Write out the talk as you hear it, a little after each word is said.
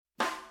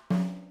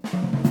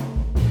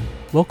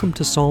Welcome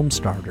to Psalm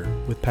Starter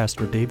with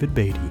Pastor David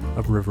Beatty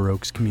of River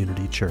Oaks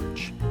Community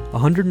Church.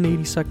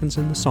 180 seconds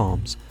in the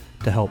Psalms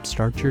to help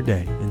start your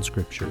day in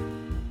Scripture.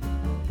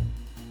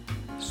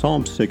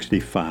 Psalm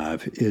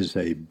 65 is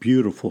a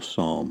beautiful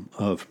psalm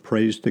of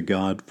praise to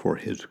God for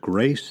His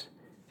grace,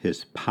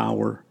 His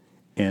power,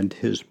 and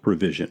His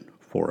provision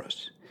for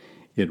us.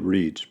 It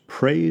reads,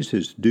 "Praise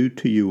is due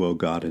to you, O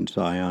God, in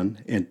Zion,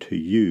 and to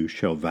you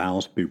shall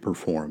vows be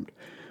performed.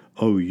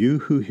 O you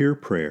who hear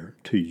prayer,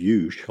 to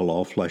you shall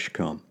all flesh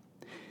come.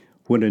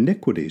 When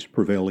iniquities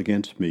prevail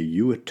against me,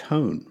 you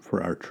atone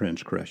for our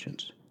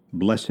transgressions.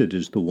 Blessed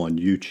is the one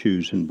you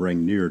choose and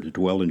bring near to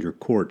dwell in your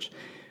courts.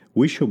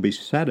 We shall be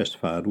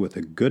satisfied with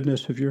the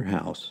goodness of your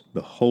house,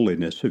 the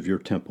holiness of your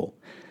temple.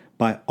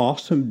 By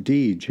awesome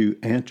deeds you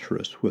answer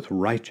us with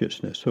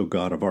righteousness, O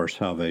God of our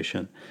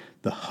salvation,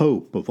 the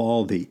hope of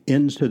all the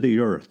ends of the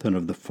earth and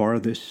of the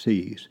farthest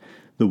seas,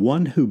 the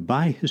one who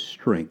by his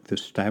strength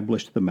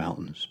established the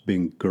mountains,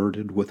 being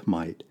girded with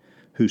might,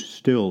 who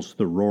stills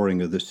the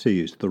roaring of the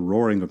seas, the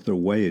roaring of their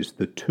waves,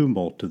 the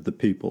tumult of the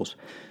peoples,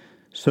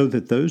 so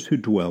that those who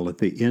dwell at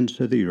the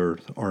ends of the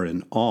earth are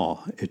in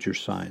awe at your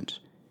signs.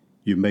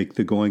 You make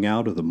the going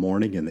out of the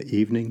morning and the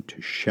evening to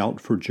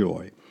shout for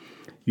joy.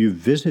 You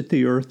visit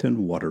the earth and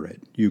water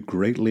it. You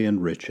greatly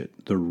enrich it.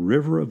 The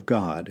river of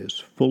God is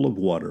full of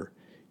water.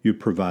 You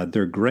provide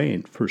their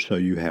grain, for so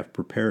you have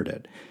prepared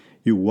it.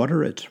 You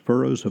water its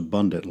furrows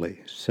abundantly,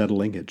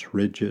 settling its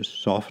ridges,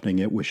 softening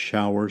it with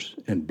showers,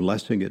 and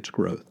blessing its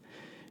growth.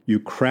 You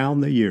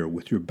crown the year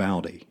with your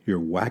bounty. Your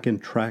wagon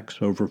tracks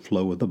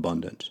overflow with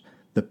abundance.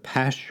 The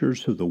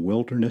pastures of the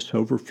wilderness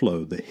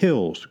overflow. The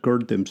hills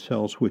gird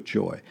themselves with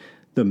joy.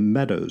 The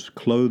meadows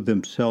clothe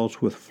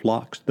themselves with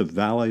flocks. The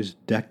valleys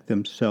deck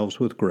themselves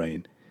with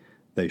grain.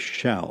 They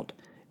shout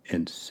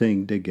and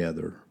sing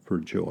together for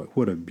joy."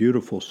 What a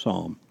beautiful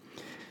psalm.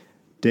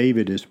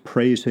 David is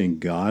praising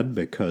God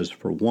because,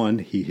 for one,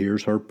 he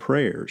hears our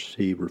prayers.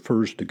 He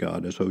refers to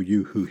God as, "O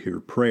you who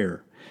hear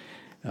prayer."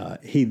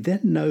 He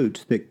then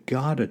notes that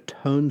God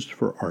atones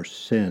for our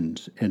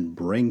sins and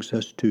brings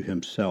us to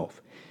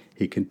himself.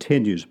 He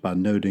continues by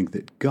noting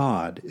that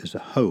God is a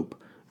hope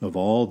of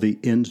all the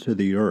ends of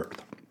the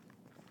earth.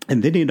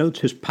 And then he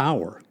notes his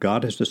power.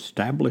 God has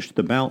established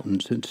the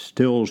mountains and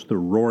stills the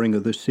roaring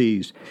of the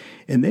seas.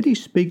 And then he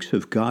speaks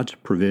of God's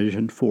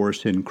provision for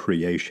us in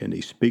creation.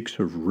 He speaks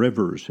of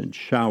rivers and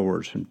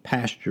showers and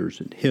pastures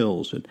and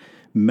hills and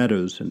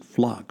meadows and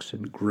flocks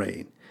and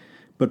grain.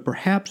 But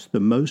perhaps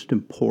the most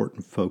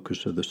important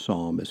focus of the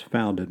psalm is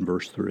found in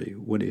verse 3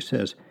 when he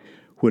says,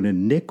 "When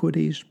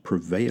iniquities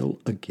prevail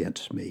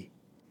against me,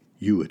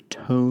 you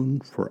atone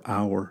for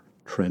our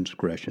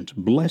transgressions.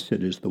 Blessed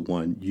is the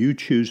one you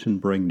choose and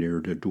bring near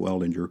to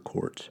dwell in your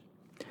courts."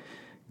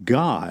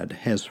 God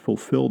has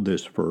fulfilled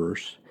this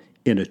verse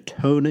in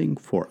atoning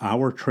for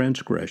our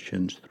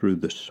transgressions through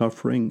the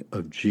suffering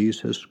of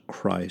Jesus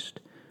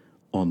Christ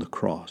on the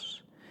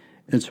cross.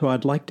 And so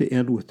I'd like to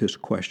end with this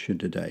question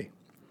today.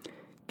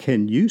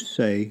 Can you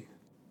say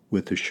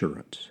with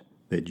assurance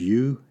that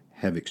you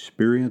have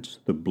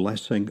experienced the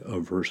blessing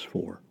of verse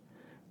 4?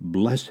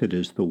 Blessed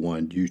is the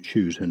one you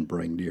choose and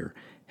bring near.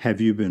 Have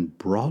you been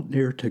brought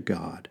near to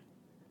God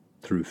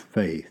through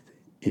faith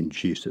in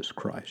Jesus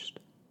Christ?